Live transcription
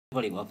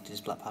Everybody, welcome to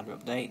this Black Panther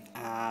update,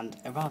 and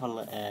a rather,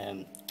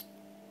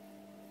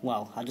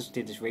 well, I just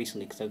did this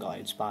recently because I got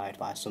inspired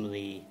by some of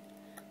the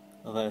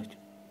other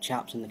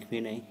chaps in the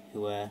community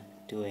who were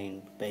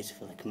doing bases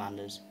for the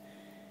commanders,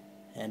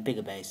 and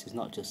bigger bases,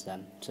 not just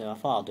them, so I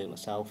thought I'll do it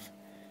myself.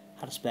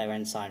 Had a spare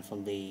ensign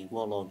from the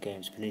Warlord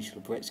Games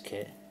Peninsula Brits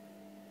kit,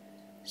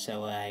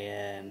 so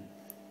I,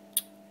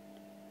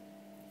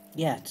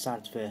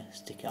 decided to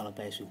stick it on a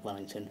base with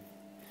Wellington.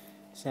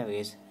 So there he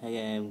is.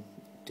 I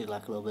did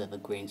like a little bit of a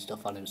green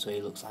stuff on him, so he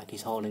looks like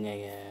he's holding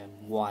a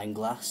wine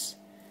glass,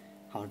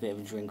 having a bit of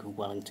a drink with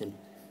Wellington.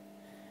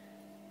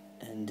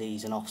 And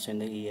he's an officer in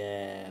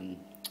the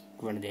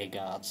Grenadier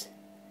Guards.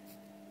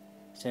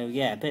 So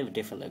yeah, a bit of a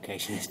different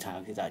location this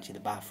time. It's actually the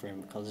bathroom,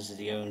 because this is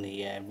the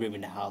only room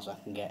in the house I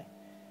can get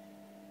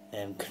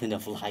good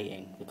enough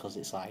lighting, because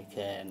it's like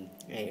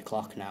 8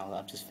 o'clock now that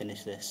I've just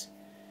finished this.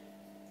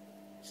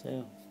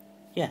 So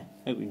yeah,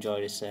 hope you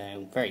enjoyed this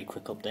very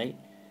quick update.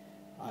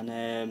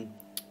 And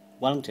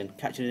Wellington,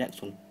 catch you in the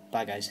next one.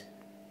 Bye guys.